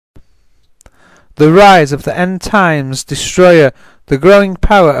the rise of the end times destroyer, the growing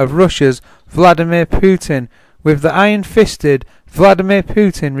power of Russia's Vladimir Putin, with the iron-fisted Vladimir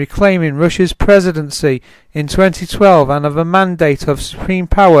Putin reclaiming Russia's presidency in 2012 and of a mandate of supreme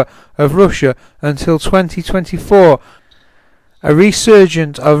power of Russia until 2024. A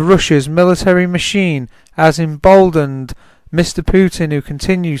resurgence of Russia's military machine has emboldened Mr. Putin, who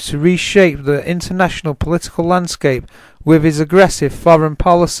continues to reshape the international political landscape with his aggressive foreign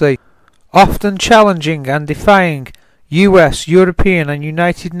policy, often challenging and defying US, European and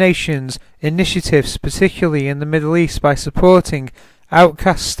United Nations initiatives, particularly in the Middle East, by supporting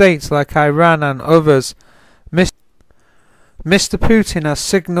outcast states like Iran and others. Mr. Putin has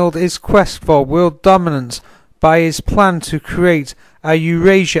signalled his quest for world dominance by his plan to create a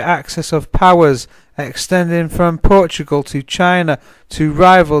Eurasia axis of powers extending from Portugal to China to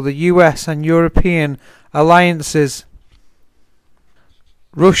rival the US and European alliances.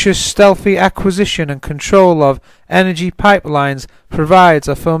 Russia's stealthy acquisition and control of energy pipelines provides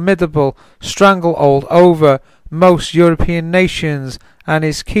a formidable stranglehold over most European nations and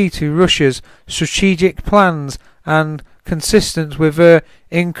is key to Russia's strategic plans and consistent with her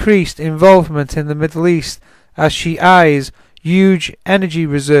increased involvement in the Middle East as she eyes huge energy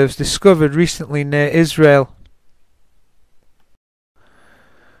reserves discovered recently near Israel.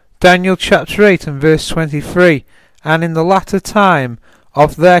 Daniel chapter 8 and verse 23. And in the latter time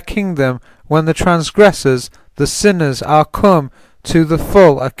of their kingdom, when the transgressors, the sinners, are come to the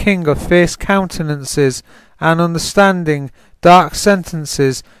full, a king of fierce countenances and understanding dark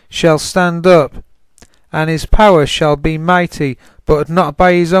sentences shall stand up, and his power shall be mighty, but not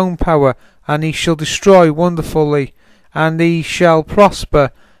by his own power, and he shall destroy wonderfully, and he shall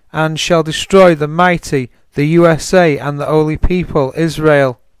prosper, and shall destroy the mighty, the USA, and the holy people,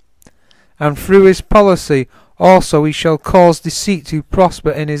 Israel. And through his policy also he shall cause deceit to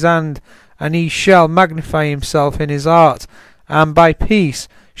prosper in his hand, and he shall magnify himself in his heart, and by peace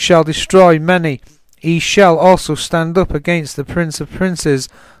shall destroy many. He shall also stand up against the Prince of Princes,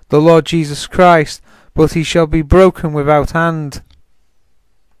 the Lord Jesus Christ, but he shall be broken without hand.